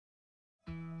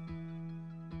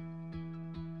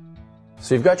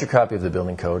So you've got your copy of the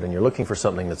building code and you're looking for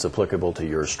something that's applicable to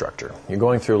your structure. You're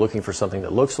going through looking for something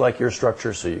that looks like your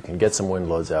structure so you can get some wind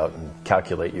loads out and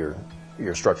calculate your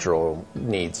structural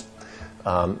needs.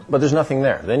 But there's nothing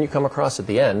there. Then you come across at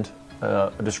the end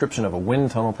a description of a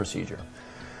wind tunnel procedure.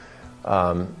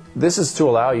 This is to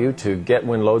allow you to get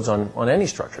wind loads on any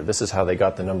structure. This is how they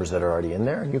got the numbers that are already in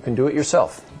there. You can do it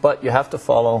yourself, but you have to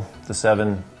follow the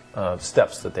 7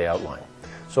 steps that they outline.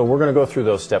 So we're going to go through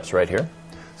those steps right here.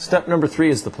 Step number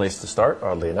 3 is the place to start,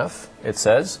 oddly enough. It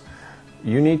says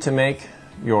you need to make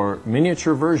your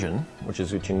miniature version, which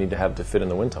is what you need to have to fit in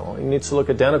the wind tunnel. It needs to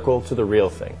look identical to the real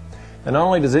thing. And not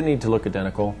only does it need to look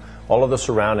identical, all of the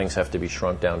surroundings have to be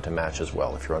shrunk down to match as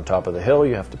well. If you're on top of the hill,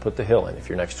 you have to put the hill in. If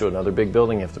you're next to another big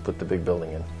building, you have to put the big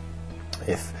building in.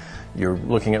 If you're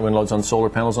looking at wind loads on solar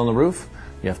panels on the roof,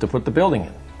 you have to put the building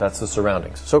in. That's the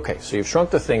surroundings. It's okay, so you've shrunk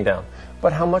the thing down.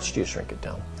 But how much do you shrink it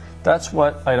down? That's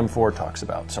what item 4 talks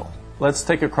about. So let's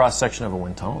take a cross section of a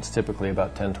wind tunnel. It's typically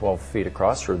about 10-12 feet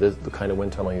across for the kind of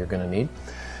wind tunnel you're going to need.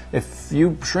 If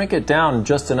you shrink it down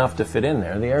just enough to fit in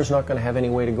there, the air's not going to have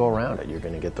any way to go around it. You're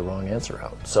going to get the wrong answer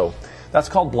out. So that's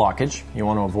called blockage. You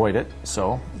want to avoid it,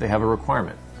 so they have a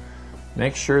requirement.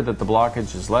 Make sure that the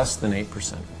blockage is less than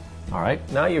 8%. All right,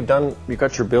 now you've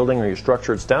got your building or your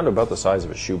structure. It's down to about the size of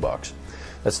a shoebox.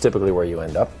 That's typically where you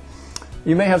end up.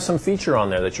 You may have some feature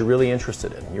on there that you're really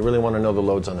interested in. You really want to know the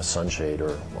loads on a sunshade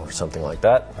or something like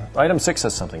that. Item 6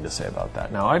 has something to say about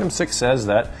that. Now, item 6 says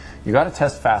that you got to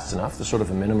test fast enough, the sort of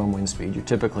a minimum wind speed. You're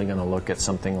typically going to look at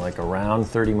something like around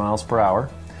 30 miles per hour.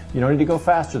 You don't need to go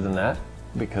faster than that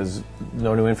because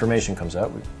no new information comes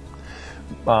out.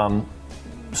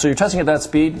 So you're testing at that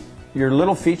speed. Your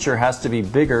little feature has to be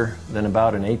bigger than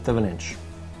about 1/8 of an inch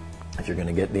if you're going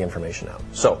to get the information out.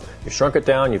 So you shrunk it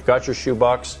down, you've got your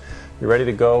shoebox, you're ready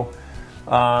to go.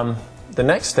 The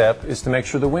next step is to make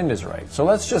sure the wind is right. So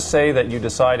let's just say that you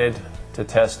decided to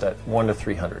test at 1 to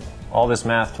 300. All this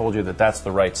math told you that that's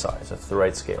the right size, that's the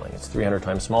right scaling. It's 300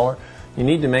 times smaller. You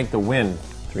need to make the wind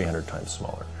 300 times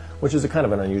smaller, which is a kind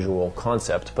of an unusual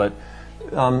concept, but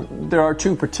there are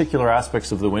 2 particular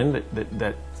aspects of the wind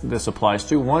that this applies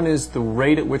to. One is the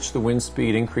rate at which the wind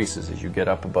speed increases as you get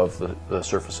up above the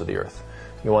surface of the earth.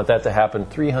 You want that to happen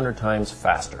 300 times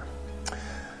faster.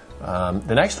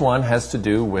 The next one has to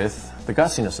do with the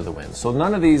gustiness of the wind. So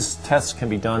none of these tests can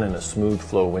be done in a smooth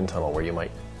flow wind tunnel where you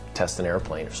might test an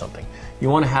airplane or something. You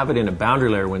want to have it in a boundary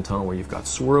layer wind tunnel where you've got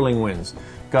swirling winds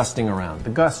gusting around. The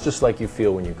gusts just like you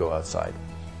feel when you go outside.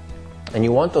 And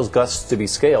you want those gusts to be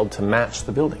scaled to match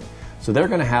the building. So they're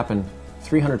going to happen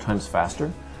 300 times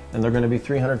faster, and they're going to be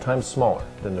 300 times smaller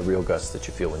than the real gusts that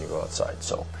you feel when you go outside.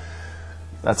 So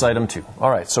that's item 2. All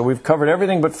right, so we've covered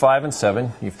everything but 5 and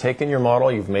 7. You've taken your model,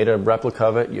 you've made a replica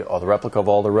of it, the replica of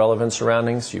all the relevant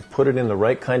surroundings. You've put it in the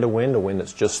right kind of wind, a wind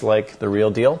that's just like the real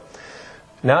deal.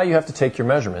 Now you have to take your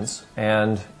measurements,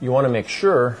 and you want to make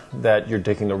sure that you're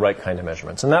taking the right kind of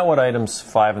measurements. And that's what items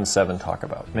 5 and 7 talk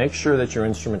about. Make sure that your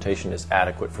instrumentation is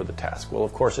adequate for the task. Well,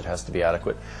 of course it has to be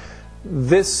adequate.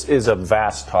 This is a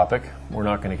vast topic. We're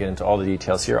not going to get into all the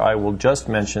details here. I will just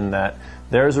mention that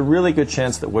there is a really good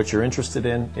chance that what you're interested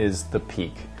in is the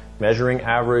peak. Measuring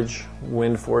average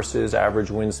wind forces, average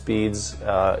wind speeds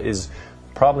is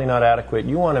probably not adequate.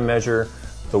 You want to measure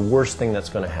the worst thing that's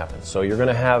going to happen. So you're going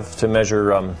to have to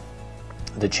measure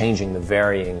the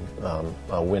varying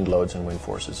wind loads and wind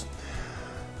forces.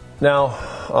 Now,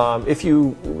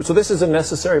 so this is a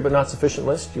necessary but not sufficient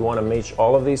list. You want to match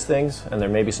all of these things, and there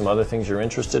may be some other things you're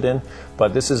interested in,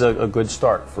 but this is a good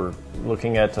start for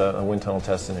looking at a wind tunnel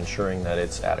test and ensuring that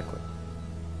it's adequate.